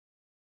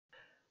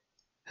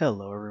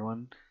Hello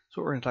everyone.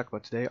 So what we're going to talk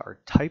about today are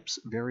types,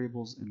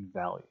 variables, and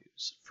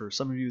values. For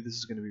some of you this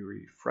is going to be a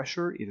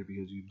refresher, either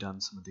because you've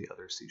done some of the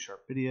other C#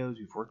 videos,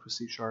 you've worked with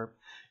C#,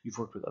 you've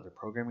worked with other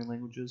programming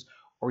languages,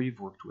 or you've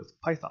worked with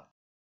Python.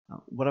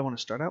 What I want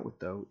to start out with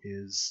though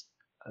is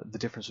the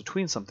difference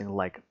between something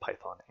like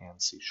Python and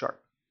C#.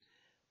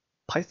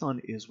 Python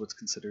is what's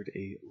considered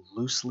a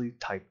loosely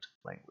typed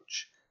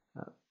language.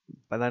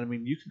 By that I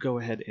mean you could go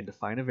ahead and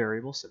define a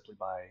variable simply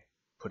by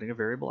putting a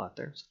variable out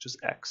there, such as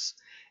x,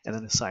 and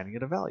then assigning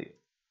it a value.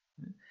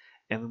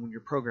 And then when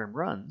your program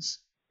runs,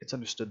 it's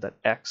understood that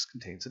x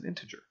contains an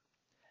integer.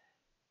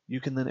 You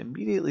can then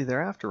immediately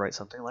thereafter write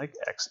something like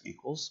x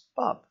equals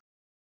Bob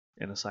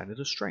and assign it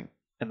a string,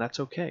 and that's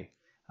okay.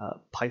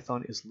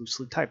 Python is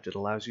loosely typed. It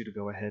allows you to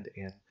go ahead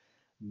and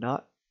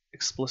not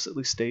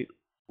explicitly state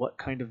what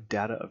kind of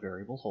data a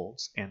variable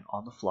holds, and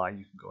on the fly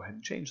you can go ahead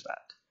and change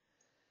that.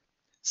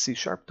 C#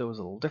 though is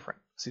a little different.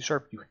 C#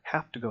 you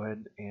have to go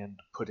ahead and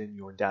put in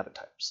your data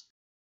types.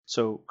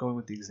 So going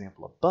with the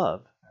example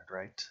above, I'd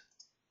write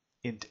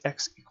int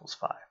x equals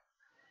 5.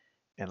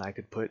 And I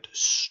could put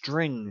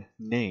string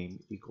name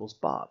equals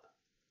Bob.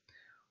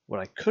 What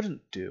I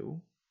couldn't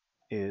do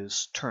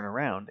is turn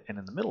around and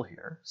in the middle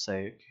here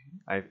say, okay,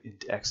 I have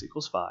int x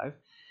equals 5,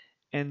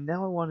 and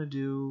now I want to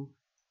do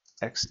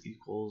x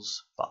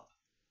equals Bob.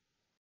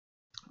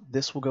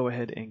 This will go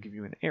ahead and give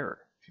you an error.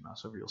 If you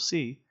mouse over, you'll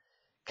see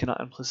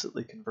cannot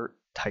implicitly convert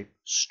type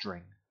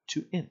string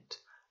to int.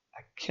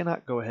 I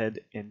cannot go ahead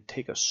and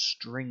take a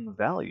string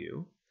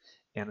value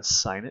and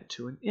assign it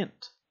to an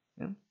int.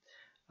 Okay?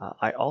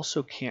 I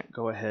also can't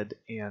go ahead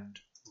and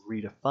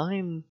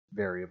redefine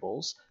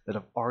variables that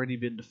have already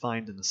been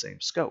defined in the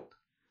same scope.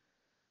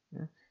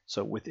 Okay?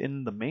 So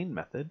within the main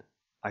method,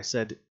 I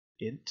said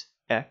int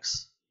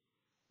x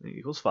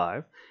equals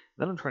 5.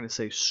 Then I'm trying to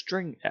say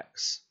string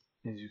x.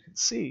 As you can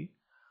see,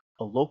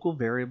 a local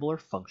variable or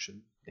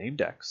function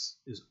named x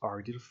is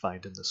already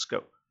defined in the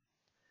scope.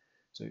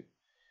 So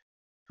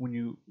when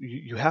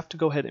you have to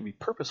go ahead and be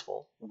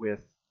purposeful with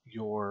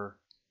your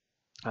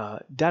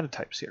data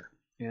types here.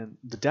 And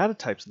the data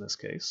types in this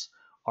case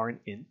are an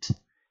int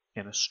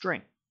and a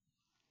string.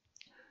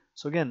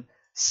 So again,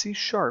 C#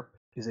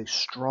 is a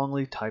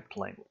strongly typed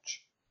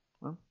language.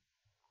 Well,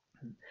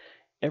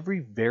 every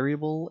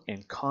variable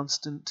and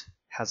constant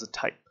has a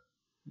type.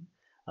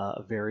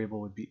 A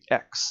variable would be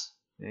x.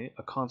 Okay?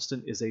 A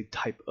constant is a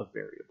type of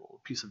variable,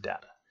 a piece of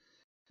data.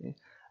 Okay?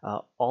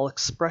 All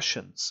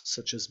expressions,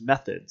 such as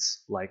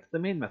methods, like the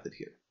main method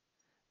here,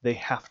 they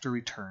have to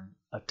return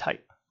a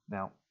type.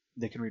 Now,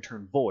 they can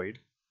return void,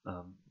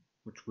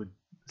 which would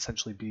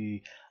essentially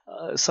be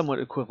somewhat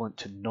equivalent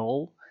to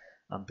null,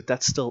 but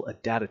that's still a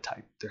data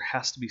type. There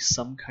has to be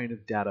some kind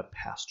of data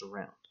passed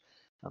around,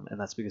 and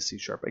that's because C#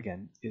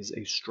 again is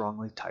a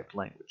strongly typed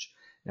language.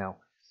 Now,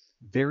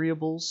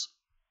 variables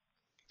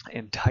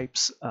and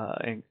types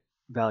and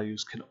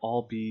values can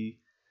all be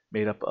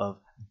made up of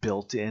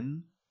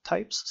built-in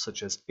types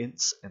such as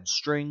ints and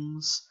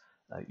strings.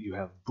 You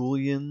have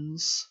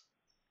booleans.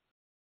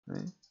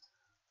 Right?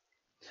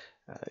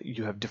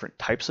 You have different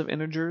types of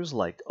integers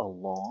like a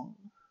long.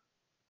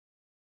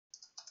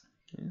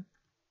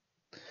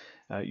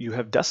 Okay? You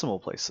have decimal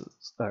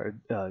places or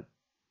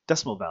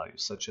decimal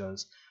values such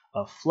as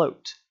a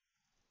float,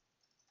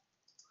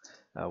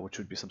 which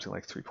would be something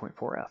like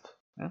 3.4f.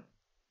 Yeah?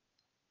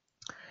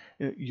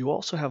 You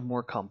also have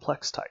more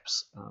complex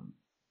types.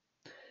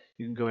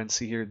 You can go and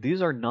see here,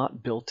 these are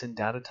not built-in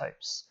data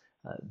types.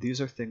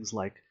 These are things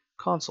like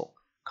console.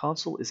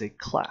 Console is a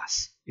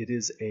class. It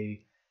is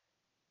a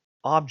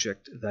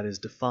object that is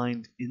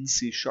defined in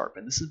C#,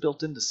 and this is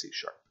built into C#.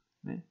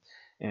 Okay?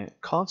 And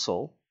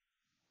console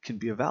can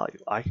be a value.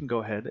 I can go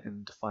ahead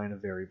and define a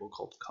variable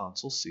called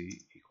console C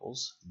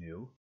equals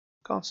new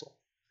console.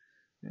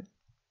 Okay?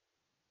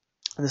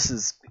 This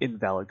is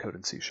invalid code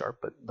in C#,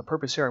 but the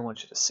purpose here I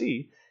want you to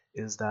see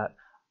is that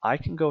I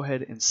can go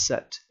ahead and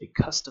set a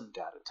custom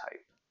data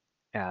type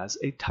as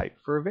a type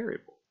for a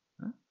variable.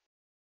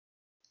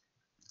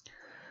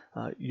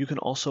 You can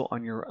also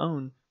on your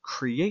own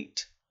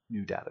create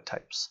new data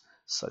types,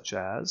 such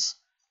as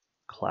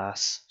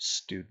class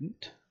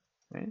student.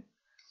 Okay?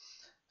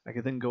 I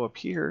could then go up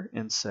here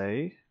and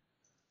say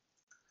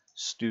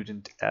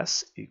student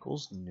s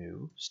equals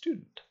new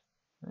student.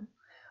 Okay?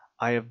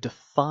 I have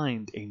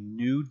defined a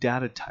new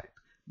data type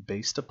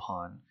based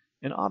upon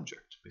an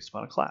object, based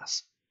upon a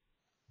class.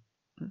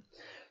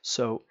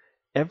 So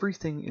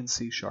everything in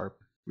C#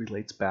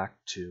 relates back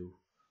to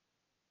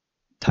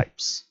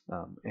types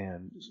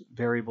and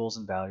variables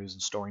and values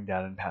and storing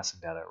data and passing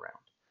data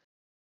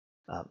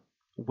around.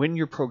 When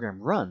your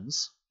program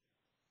runs,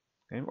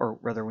 okay, or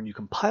rather when you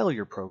compile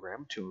your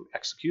program to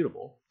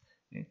executable,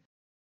 okay,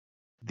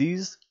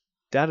 these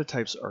data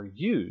types are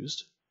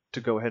used to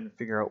go ahead and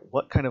figure out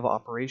what kind of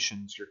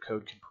operations your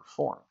code can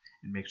perform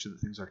and make sure that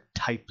things are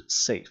type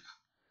safe.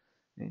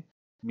 Okay?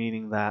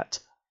 Meaning that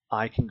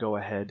I can go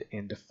ahead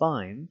and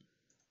define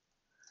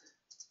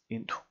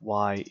int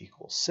y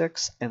equals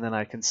 6, and then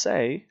I can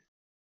say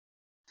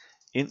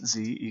int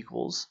z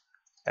equals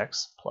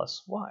x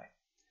plus y.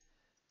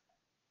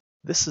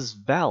 This is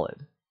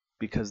valid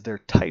because their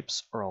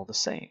types are all the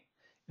same.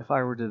 If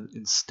I were to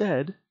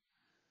instead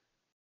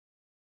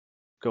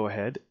go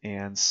ahead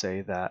and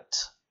say that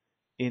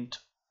int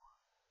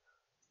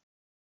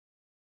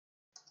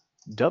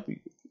w,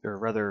 or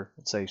rather,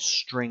 let's say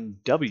string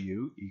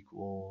w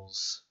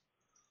equals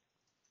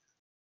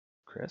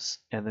Chris,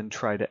 and then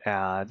try to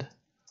add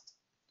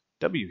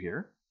w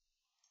here,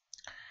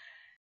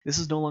 this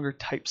is no longer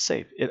type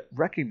safe. It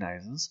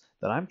recognizes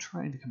that I'm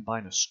trying to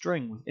combine a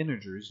string with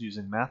integers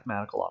using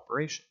mathematical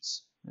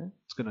operations.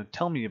 It's going to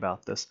tell me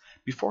about this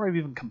before I've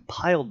even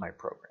compiled my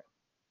program.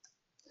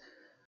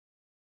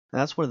 And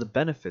that's one of the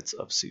benefits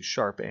of C#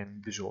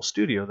 and Visual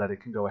Studio, that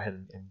it can go ahead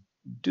and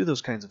do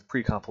those kinds of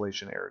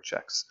pre-compilation error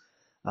checks.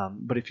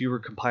 But if you were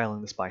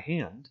compiling this by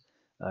hand,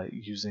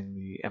 using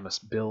the MS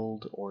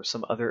build or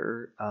some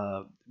other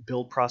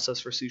build process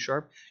for C#,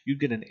 you'd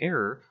get an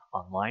error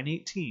on line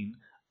 18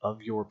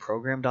 of your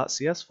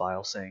program.cs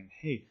file saying,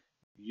 hey,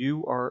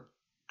 you are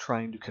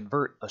trying to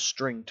convert a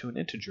string to an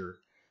integer,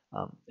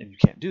 and you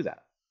can't do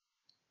that.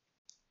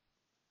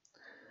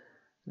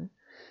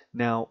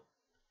 Now,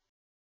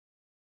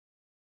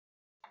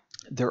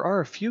 there are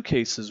a few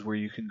cases where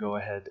you can go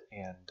ahead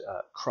and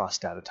cross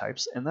data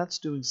types, and that's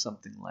doing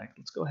something like,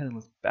 let's go ahead and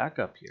let's back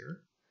up here,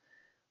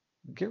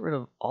 get rid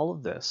of all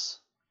of this.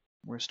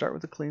 We're going to start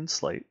with a clean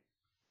slate,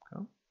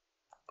 okay,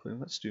 including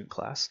that student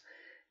class,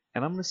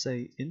 and I'm going to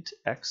say int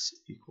x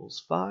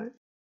equals 5,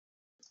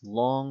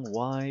 long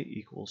y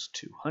equals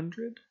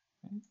 200,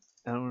 okay,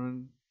 and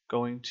I'm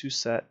going to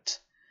set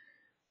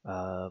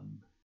byte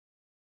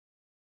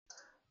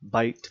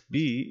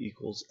b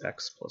equals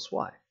x plus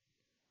y.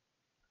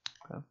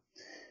 Okay.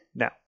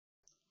 Now,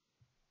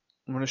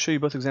 I'm going to show you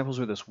both examples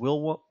where this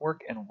will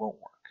work and won't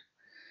work.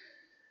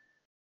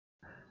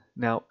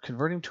 Now,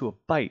 converting to a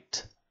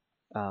byte,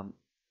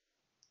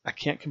 I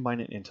can't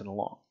combine an int and a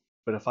long.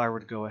 But if I were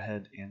to go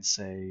ahead and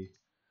say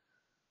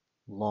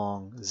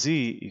long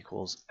z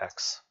equals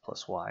x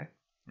plus y,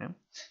 okay,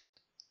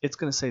 it's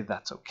going to say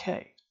that's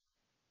okay.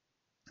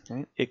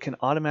 Okay. It can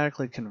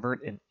automatically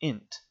convert an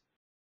int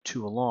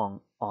to a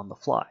long on the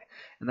fly.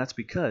 And that's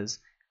because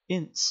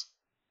ints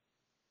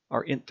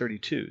are int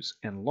 32s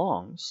and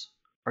longs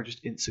are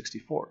just int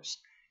 64s.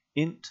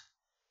 Int,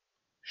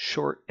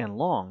 short, and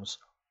longs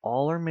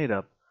all are made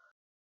up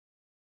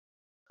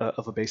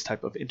of a base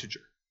type of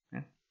integer.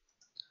 Okay?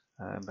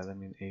 By that I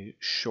mean a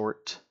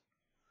short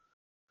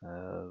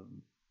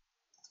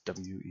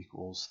w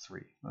equals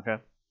 3. Okay.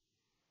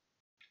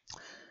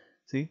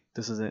 See,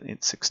 this is an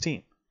int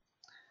 16.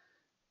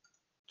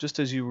 Just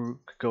as you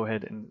could go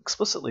ahead and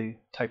explicitly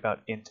type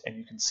out int, and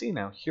you can see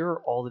now here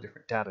are all the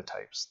different data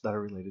types that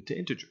are related to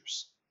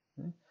integers.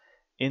 Okay?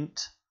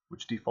 Int,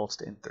 which defaults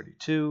to int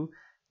 32,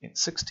 int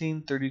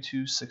 16,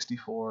 32,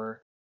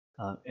 64,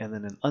 and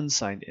then an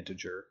unsigned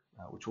integer,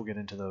 which we'll get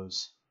into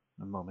those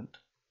in a moment.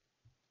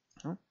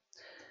 Okay?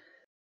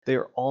 They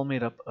are all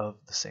made up of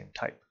the same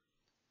type.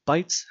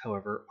 Bytes,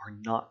 however, are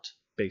not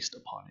based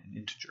upon an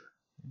integer.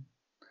 Okay?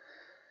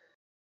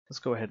 Let's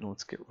go ahead and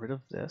let's get rid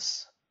of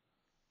this.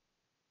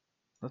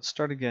 Let's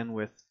start again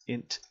with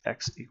int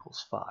x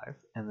equals 5,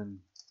 and then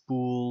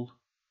bool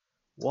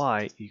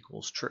y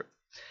equals true.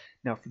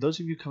 Now, for those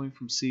of you coming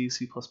from C,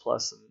 C++,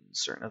 and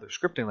certain other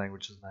scripting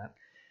languages than that,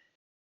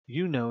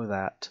 you know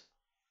that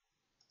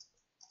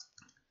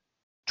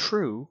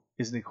true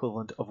is the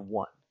equivalent of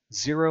 1.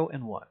 0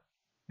 and 1.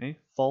 Okay?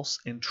 False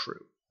and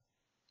true.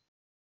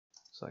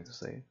 So I can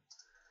say,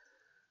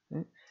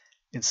 okay.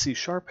 In C#,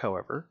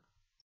 however,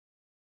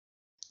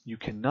 you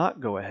cannot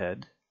go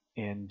ahead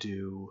and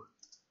do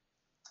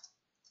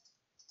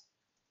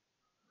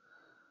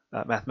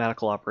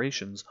mathematical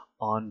operations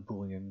on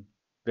Boolean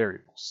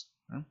variables.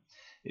 Okay?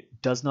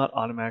 It does not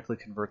automatically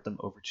convert them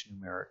over to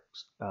numeric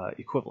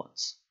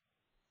equivalents.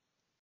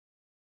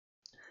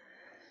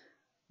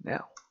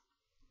 Now,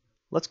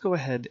 let's go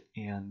ahead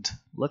and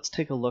let's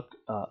take a look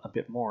a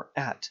bit more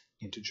at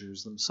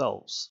integers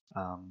themselves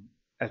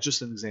as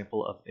just an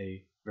example of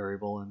a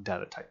variable and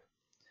data type.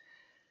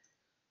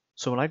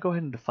 So when I go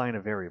ahead and define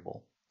a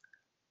variable,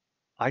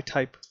 I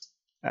type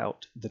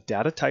out the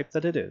data type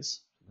that it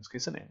is, in this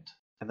case an int,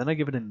 and then I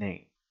give it a name,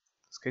 in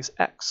this case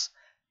x.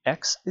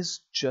 X is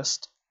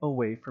just a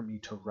way for me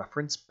to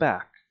reference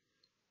back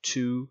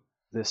to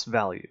this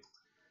value.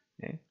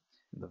 Okay?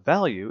 And the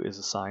value is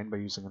assigned by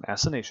using an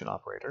assignation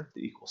operator,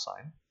 the equal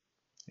sign,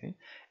 okay?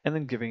 And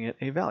then giving it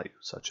a value,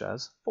 such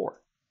as 4.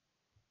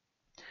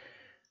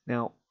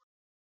 Now,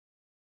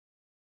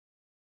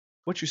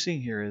 what you're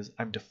seeing here is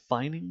I'm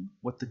defining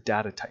what the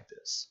data type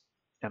is,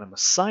 and I'm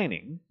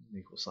assigning, an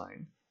equal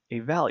sign, a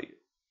value.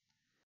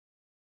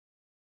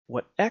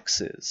 What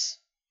x is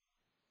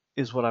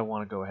what I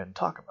want to go ahead and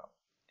talk about.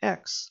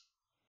 X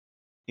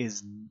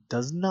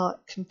does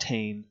not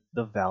contain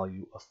the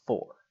value of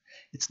 4.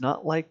 It's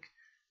not like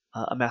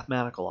a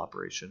mathematical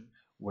operation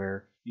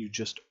where you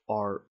just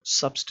are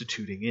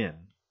substituting in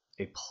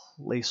a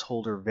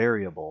placeholder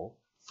variable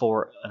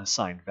for an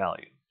assigned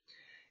value.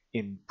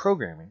 In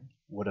programming,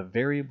 what a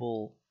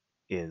variable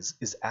is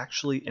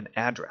actually an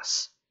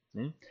address.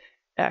 Okay?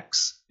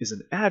 X is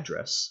an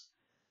address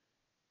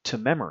to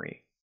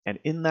memory, and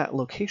in that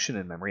location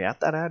in memory,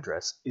 at that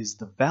address, is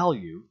the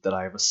value that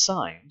I have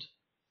assigned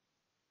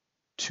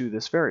to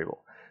this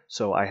variable.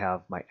 So I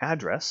have my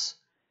address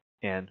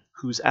and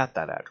who's at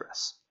that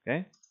address.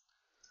 Okay,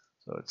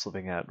 so it's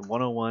living at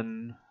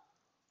 101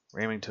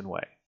 Ramington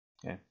Way.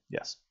 Okay,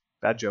 yes,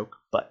 bad joke,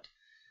 but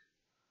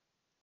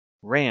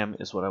RAM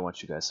is what I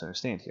want you guys to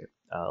understand here.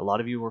 A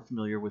lot of you are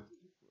familiar with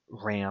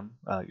RAM,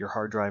 your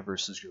hard drive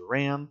versus your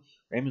RAM.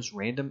 RAM is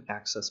random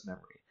access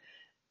memory.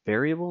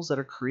 Variables that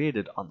are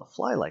created on the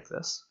fly like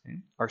this, okay,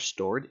 are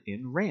stored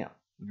in RAM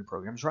when your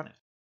program's running.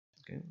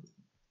 Okay?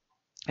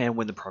 And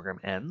when the program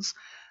ends,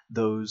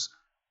 those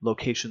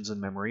locations in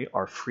memory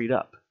are freed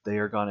up. They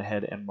are gone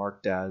ahead and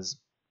marked as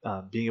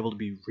being able to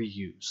be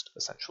reused,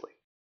 essentially.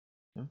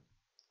 Okay?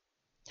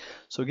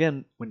 So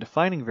again, when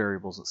defining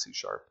variables in C#,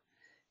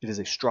 it is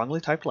a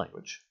strongly typed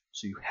language,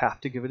 so you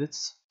have to give it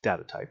its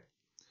data type.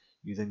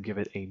 You then give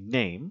it a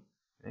name,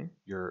 okay,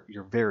 your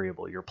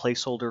variable, your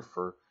placeholder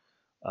for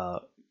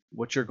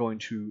what you're going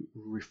to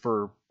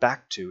refer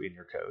back to in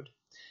your code,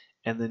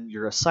 and then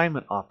your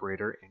assignment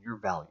operator and your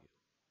value.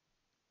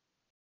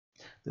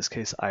 In this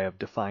case, I have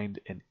defined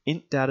an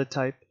int data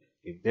type,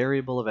 a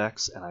variable of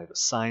x, and I've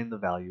assigned the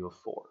value of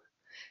 4.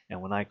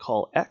 And when I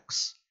call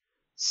x,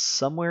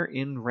 somewhere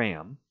in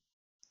RAM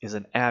is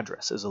an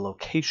address, is a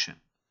location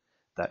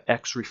that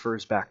x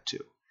refers back to.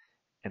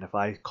 And if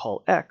I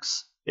call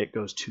x, it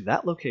goes to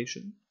that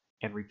location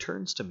and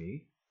returns to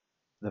me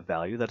the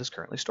value that is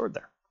currently stored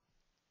there.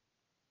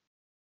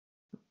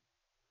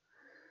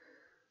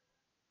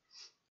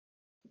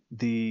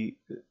 The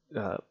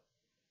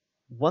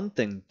one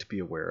thing to be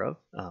aware of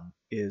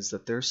is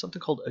that there's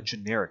something called a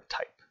generic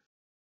type.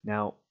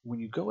 Now, when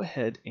you go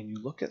ahead and you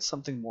look at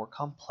something more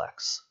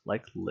complex,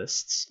 like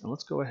lists, and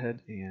let's go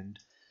ahead and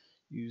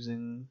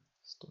using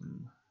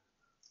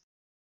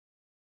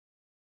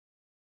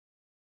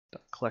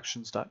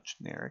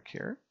collections.generic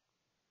here.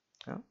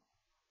 Oh.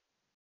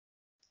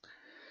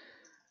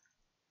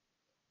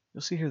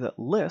 You'll see here that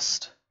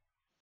list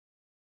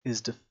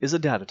is a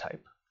data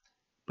type,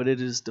 but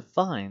it is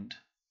defined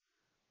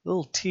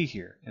little t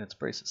here in its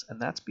braces, and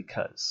that's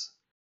because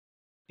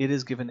it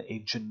is given a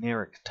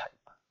generic type.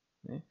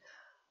 Okay?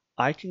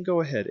 I can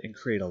go ahead and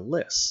create a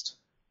list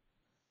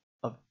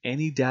of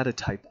any data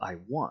type I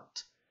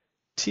want.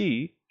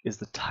 T is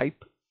the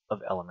type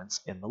of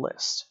elements in the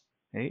list.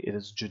 Okay? It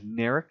is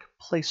generic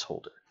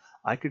placeholder.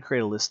 I could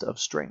create a list of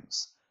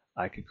strings.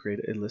 I could create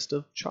a list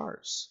of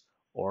chars,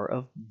 or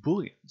of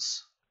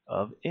booleans,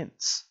 of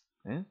ints,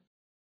 okay?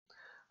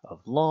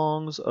 Of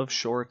longs, of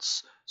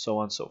shorts, so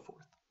on and so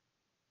forth.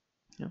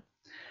 Yeah.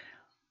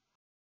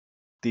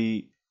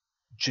 The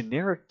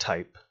generic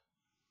type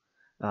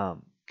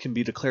can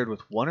be declared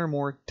with one or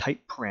more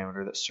type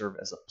parameter that serve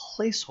as a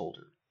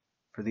placeholder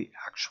for the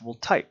actual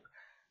type,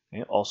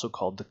 okay? Also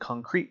called the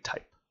concrete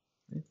type.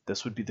 Okay?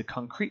 This would be the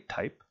concrete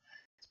type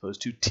as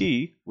opposed to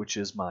T, which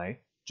is my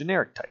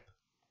generic type.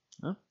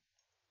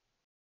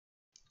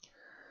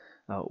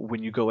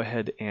 When you go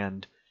ahead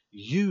and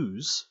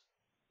use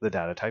the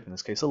data type, in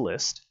this case a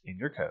list, in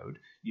your code,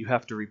 you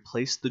have to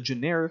replace the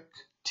generic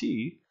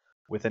T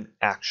with an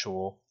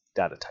actual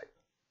data type.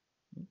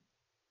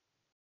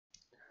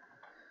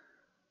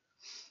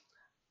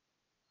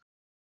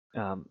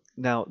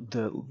 Now,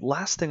 the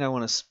last thing I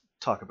want to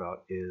talk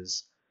about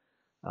is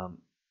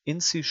in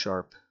C#,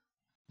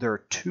 there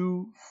are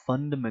two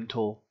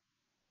fundamental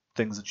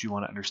things that you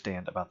want to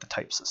understand about the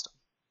type system.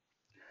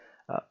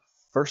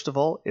 First of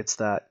all, it's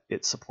that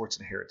it supports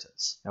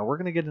inheritance. Now, we're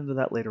going to get into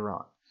that later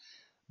on,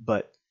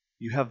 but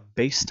you have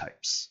base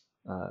types,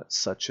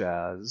 such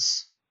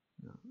as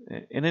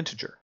an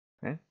integer.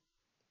 Okay?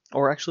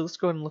 Or actually, let's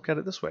go ahead and look at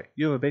it this way.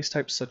 You have a base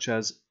type such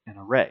as an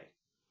array.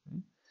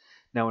 Okay?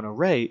 Now, an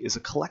array is a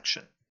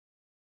collection.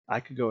 I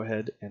could go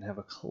ahead and have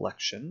a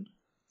collection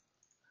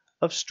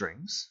of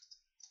strings,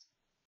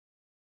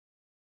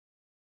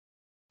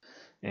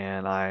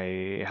 and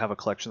I have a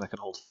collection that can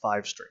hold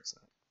 5 strings in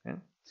it.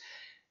 Okay?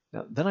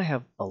 Now, then I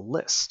have a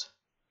list.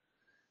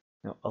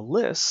 Now, a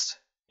list,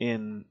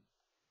 in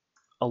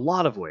a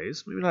lot of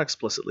ways, maybe not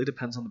explicitly,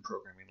 depends on the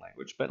programming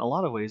language, but in a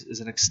lot of ways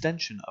is an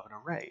extension of an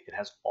array. It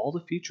has all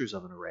the features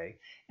of an array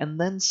and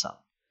then some.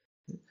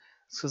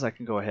 That's because I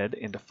can go ahead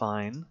and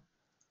define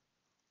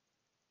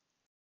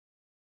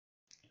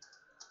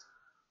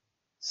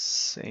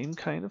same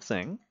kind of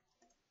thing.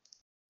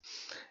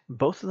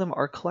 Both of them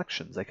are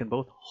collections. They can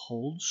both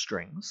hold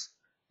strings.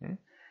 Okay?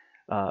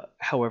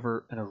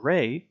 However, an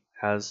array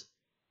has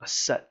a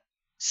set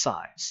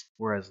size,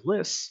 whereas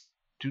lists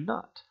do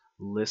not.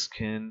 Lists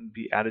can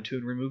be added to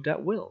and removed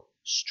at will.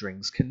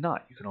 Strings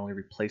cannot. You can only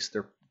replace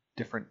their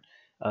different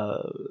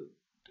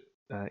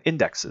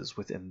indexes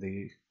within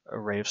the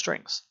array of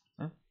strings.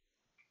 Okay?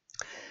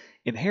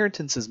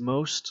 Inheritance is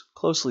most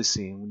closely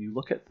seen when you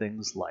look at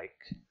things like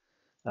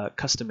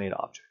custom-made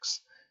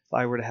objects. If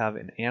I were to have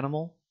an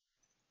animal,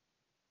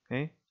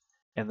 okay,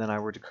 and then I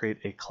were to create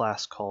a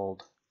class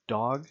called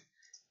dog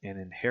and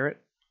inherit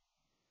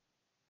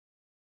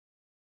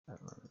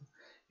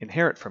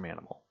inherit from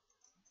animal.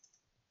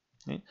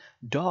 Okay?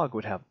 Dog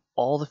would have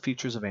all the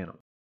features of animal.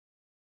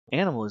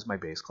 Animal is my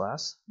base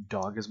class,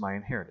 dog is my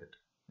inherited.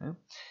 Okay?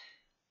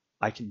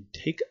 I can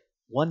take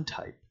one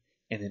type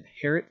and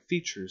inherit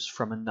features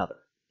from another.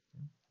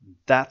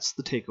 That's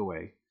the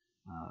takeaway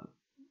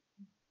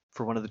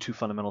for one of the two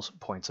fundamental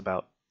points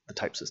about the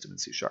type system in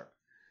C#.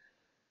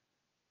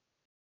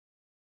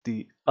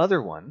 The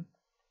other one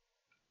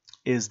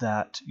is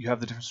that you have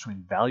the difference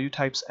between value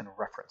types and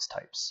reference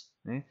types.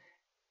 Okay?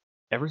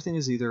 Everything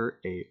is either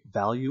a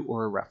value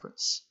or a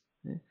reference.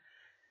 Okay?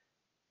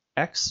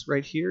 X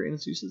right here in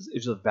its uses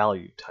is a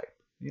value type.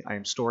 Okay? I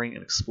am storing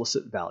an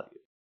explicit value.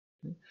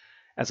 Okay?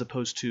 As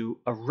opposed to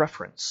a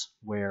reference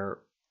where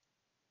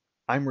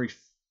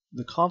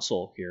the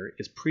console here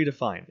is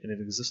predefined and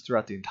it exists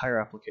throughout the entire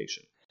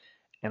application.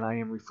 And I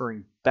am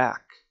referring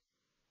back,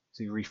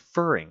 so you're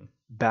referring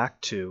back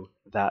to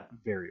that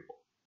variable,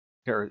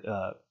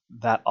 or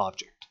that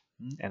object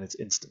and its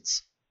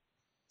instance.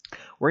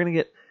 We're going to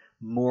get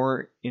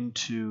more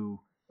into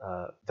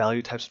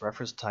value types and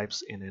reference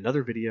types in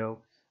another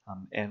video,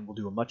 and we'll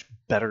do a much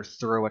better,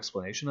 thorough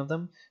explanation of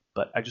them.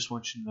 But I just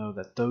want you to know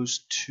that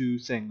those two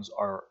things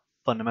are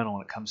fundamental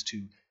when it comes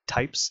to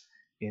types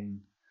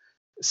in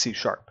C#,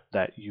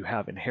 that you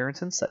have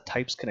inheritance, that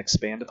types can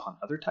expand upon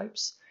other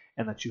types,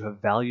 and that you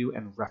have value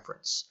and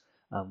reference,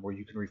 where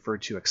you can refer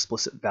to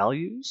explicit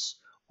values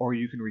or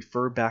you can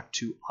refer back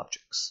to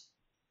objects.